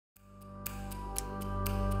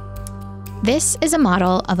This is a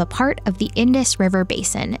model of a part of the Indus River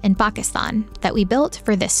basin in Pakistan that we built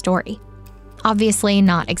for this story. Obviously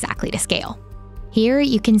not exactly to scale. Here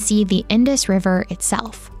you can see the Indus River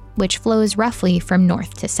itself, which flows roughly from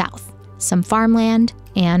north to south, some farmland,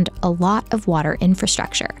 and a lot of water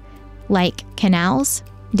infrastructure, like canals,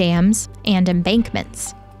 dams, and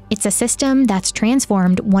embankments. It's a system that's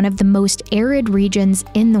transformed one of the most arid regions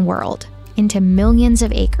in the world into millions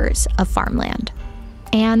of acres of farmland.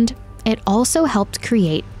 And it also helped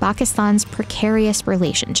create Pakistan's precarious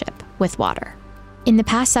relationship with water. In the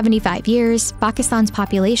past 75 years, Pakistan's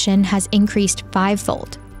population has increased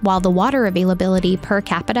fivefold, while the water availability per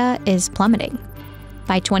capita is plummeting.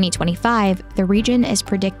 By 2025, the region is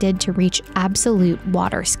predicted to reach absolute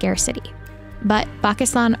water scarcity. But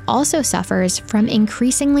Pakistan also suffers from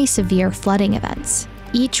increasingly severe flooding events,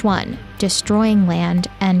 each one destroying land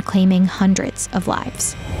and claiming hundreds of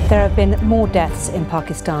lives. There have been more deaths in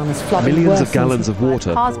Pakistan as flooding millions of gallons of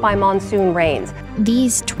water caused by monsoon rains.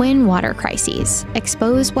 These twin water crises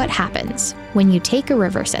expose what happens when you take a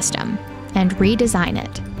river system and redesign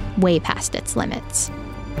it way past its limits.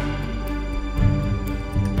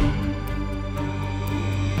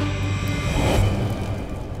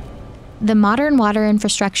 The modern water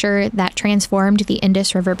infrastructure that transformed the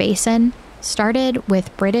Indus River basin started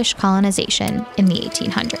with British colonization in the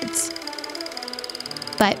 1800s.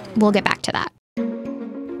 But we'll get back to that.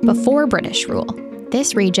 Before British rule,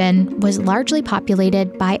 this region was largely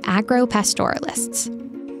populated by agro-pastoralists.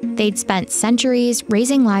 They'd spent centuries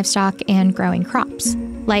raising livestock and growing crops,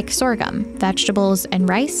 like sorghum, vegetables, and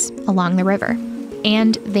rice along the river.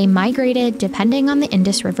 And they migrated depending on the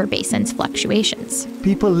Indus River basin's fluctuations.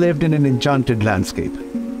 People lived in an enchanted landscape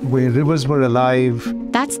where rivers were alive.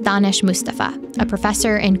 That's Danish Mustafa, a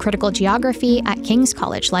professor in critical geography at King's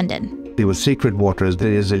College London. They were sacred waters.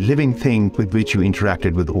 There is a living thing with which you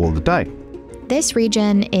interacted with all the time. This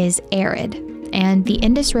region is arid, and the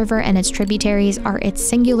Indus River and its tributaries are its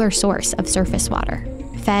singular source of surface water,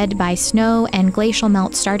 fed by snow and glacial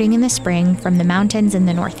melt starting in the spring from the mountains in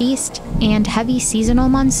the northeast and heavy seasonal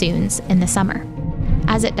monsoons in the summer.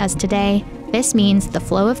 As it does today, this means the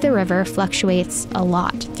flow of the river fluctuates a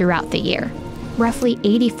lot throughout the year. Roughly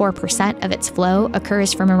 84% of its flow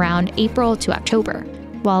occurs from around April to October,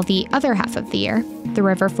 while the other half of the year, the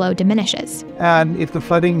river flow diminishes. And if the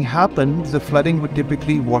flooding happened, the flooding would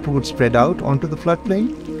typically, water would spread out onto the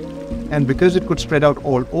floodplain. And because it could spread out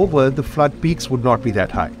all over, the flood peaks would not be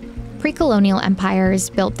that high. Pre-colonial empires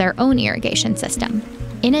built their own irrigation system,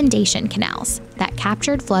 inundation canals that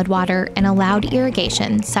captured floodwater and allowed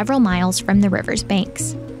irrigation several miles from the river's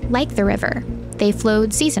banks. Like the river, they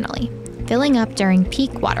flowed seasonally, filling up during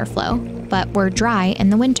peak water flow, but were dry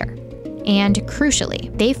in the winter. And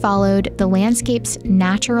crucially, they followed the landscape's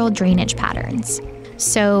natural drainage patterns.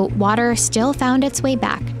 So water still found its way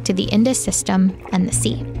back to the Indus system and the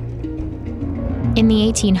sea. In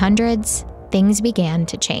the 1800s, things began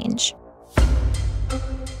to change.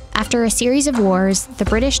 After a series of wars, the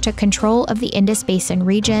British took control of the Indus Basin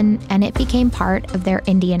region, and it became part of their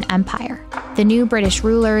Indian Empire. The new British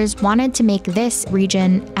rulers wanted to make this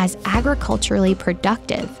region as agriculturally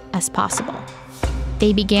productive as possible.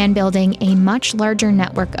 They began building a much larger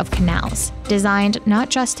network of canals, designed not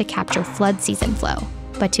just to capture flood season flow,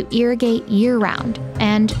 but to irrigate year-round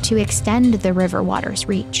and to extend the river water's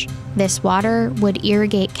reach. This water would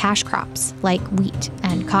irrigate cash crops like wheat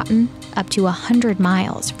and cotton up to 100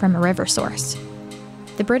 miles from a river source.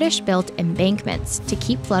 The British built embankments to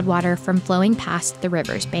keep floodwater from flowing past the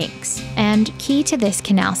river's banks. And key to this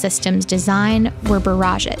canal system's design were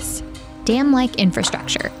barrages, dam-like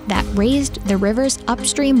infrastructure that raised the river's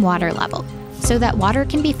upstream water level so that water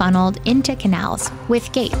can be funneled into canals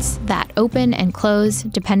with gates that open and close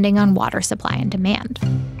depending on water supply and demand.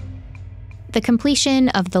 The completion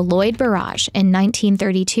of the Lloyd Barrage in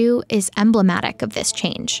 1932 is emblematic of this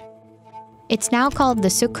change. It's now called the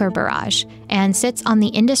Sukhur Barrage and sits on the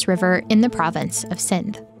Indus River in the province of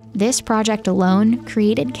Sindh. This project alone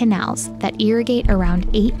created canals that irrigate around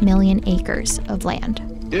 8 million acres of land.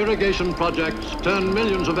 Irrigation projects turn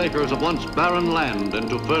millions of acres of once barren land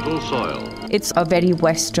into fertile soil. It's a very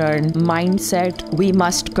Western mindset. We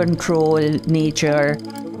must control nature.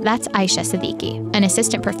 That's Aisha Siddiqui, an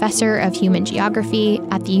assistant professor of human geography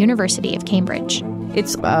at the University of Cambridge.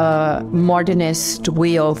 It's a modernist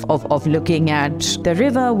way of looking at the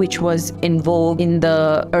river, which was in vogue in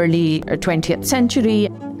the early 20th century.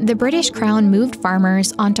 The British Crown moved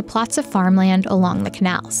farmers onto plots of farmland along the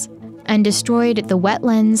canals and destroyed the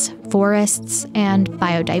wetlands, forests, and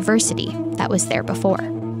biodiversity that was there before.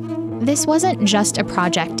 This wasn't just a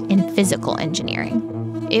project in physical engineering.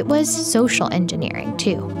 It was social engineering,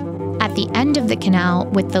 too. At at the end of the canal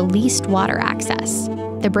with the least water access.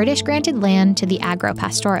 The British granted land to the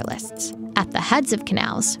agro-pastoralists. At the heads of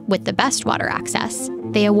canals, with the best water access,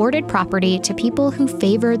 they awarded property to people who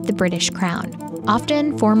favored the British crown,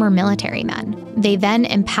 often former military men. They then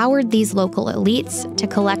empowered these local elites to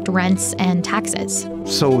collect rents and taxes.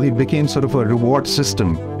 So it became sort of a reward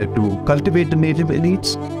system to cultivate the native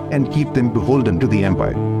elites and keep them beholden to the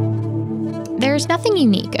empire. There's nothing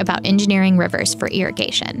unique about engineering rivers for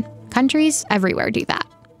irrigation. Countries everywhere do that.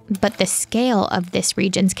 But the scale of this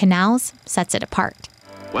region's canals sets it apart.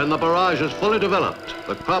 When the barrage is fully developed,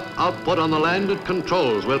 the crop output on the land it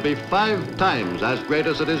controls will be 5 times as great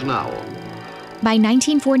as it is now. By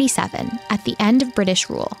 1947, at the end of British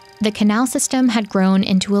rule, the canal system had grown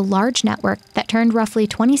into a large network that turned roughly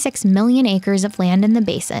 26 million acres of land in the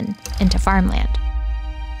basin into farmland.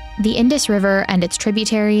 The Indus River and its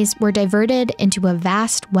tributaries were diverted into a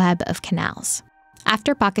vast web of canals.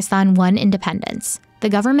 After Pakistan won independence, the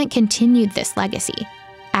government continued this legacy,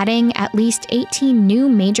 adding at least 18 new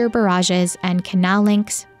major barrages and canal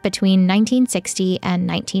links between 1960 and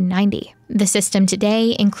 1990. The system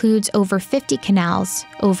today includes over 50 canals,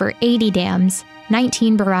 over 80 dams,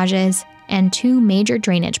 19 barrages, and 2 major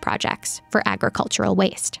drainage projects for agricultural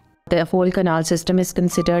waste. The whole canal system is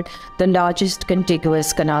considered the largest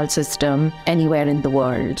contiguous canal system anywhere in the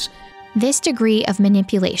world. This degree of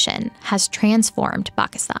manipulation has transformed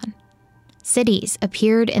Pakistan. Cities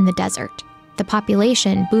appeared in the desert. The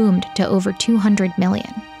population boomed to over 200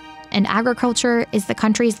 million. And agriculture is the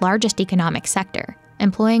country's largest economic sector,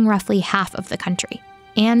 employing roughly half of the country.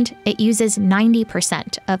 And it uses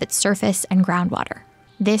 90% of its surface and groundwater.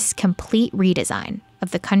 This complete redesign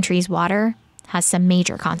of the country's water has some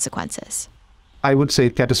major consequences. I would say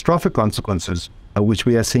catastrophic consequences, which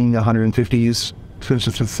we are seeing 150 years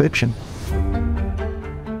since fiction.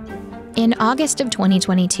 In August of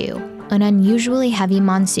 2022, an unusually heavy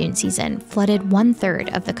monsoon season flooded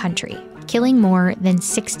 1/3 of the country, killing more than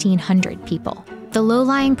 1,600 people. The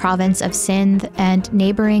low-lying province of Sindh and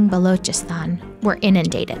neighboring Balochistan were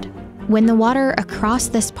inundated. When the water across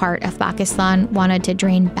this part of Pakistan wanted to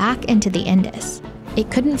drain back into the Indus,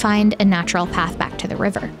 it couldn't find a natural path back to the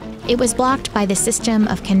river. It was blocked by the system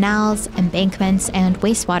of canals, embankments, and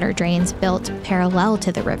wastewater drains built parallel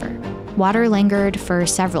to the river. Water lingered for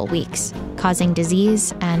several weeks, causing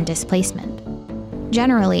disease and displacement.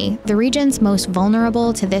 Generally, the regions most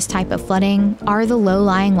vulnerable to this type of flooding are the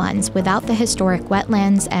low-lying ones without the historic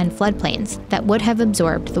wetlands and floodplains that would have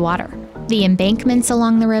absorbed the water. The embankments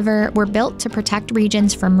along the river were built to protect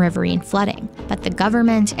regions from riverine flooding, but the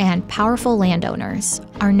government and powerful landowners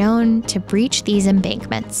are known to breach these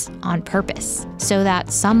embankments on purpose so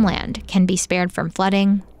that some land can be spared from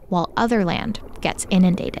flooding while other land gets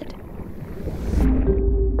inundated.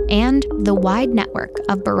 And the wide network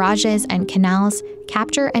of barrages and canals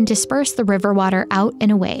capture and disperse the river water out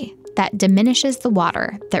in a way that diminishes the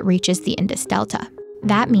water that reaches the Indus Delta.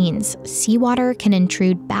 That means seawater can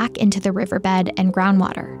intrude back into the riverbed and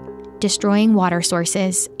groundwater, destroying water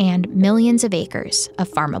sources and millions of acres of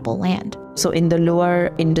farmable land. So in the lower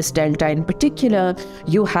Indus Delta in particular,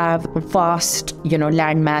 you have vast,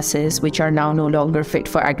 land masses which are now no longer fit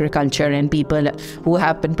for agriculture, and people who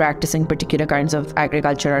have been practicing particular kinds of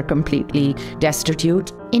agriculture are completely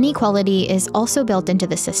destitute. Inequality is also built into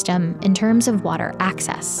the system in terms of water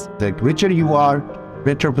access. The richer you are,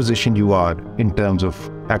 better positioned you are in terms of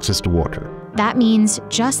access to water. That means,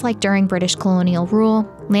 just like during British colonial rule,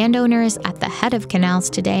 landowners at the head of canals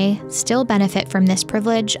today still benefit from this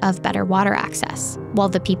privilege of better water access, while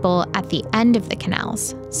the people at the end of the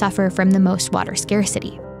canals suffer from the most water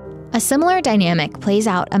scarcity. A similar dynamic plays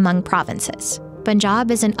out among provinces. Punjab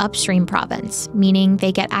is an upstream province, meaning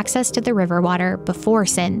they get access to the river water before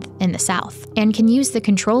Sindh in the south, and can use the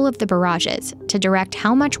control of the barrages to direct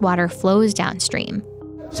how much water flows downstream.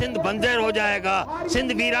 Sindh बंजर हो जाएगा,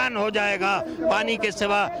 सिंध वीरान हो जाएगा पानी के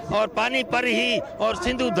सिवा, और पानी पर ही और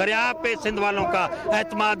सिंधु दरिया पे सिंध वालों का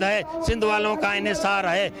एतमाद है, सिंध वालों का इन्हिसार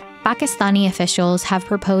है. Pakistani officials have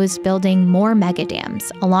proposed building more megadams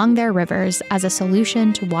along their rivers as a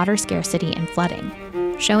solution to water scarcity and flooding,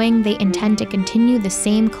 showing they intend to continue the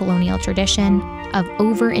same colonial tradition of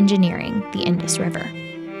over-engineering the Indus River.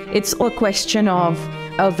 It's a question of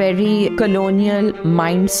a very colonial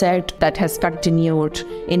mindset that has continued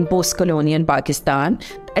in post-colonial Pakistan,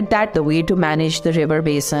 and that the way to manage the river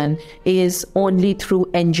basin is only through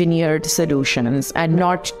engineered solutions and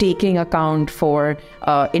not taking account for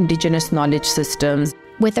indigenous knowledge systems.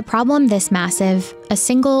 With a problem this massive, a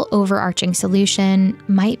single overarching solution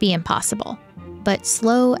might be impossible. But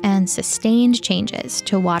slow and sustained changes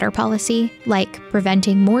to water policy, like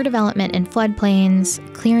preventing more development in floodplains,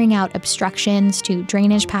 clearing out obstructions to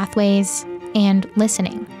drainage pathways, and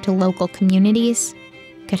listening to local communities,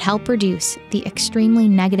 could help reduce the extremely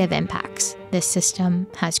negative impacts this system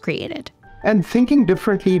has created. And thinking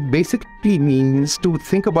differently basically means to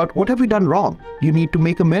think about what have we done wrong? You need to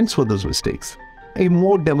make amends for those mistakes. A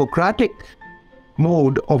more democratic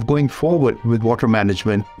mode of going forward with water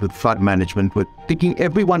management, with flood management, with taking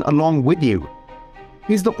everyone along with you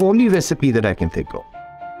is the only recipe that I can think of.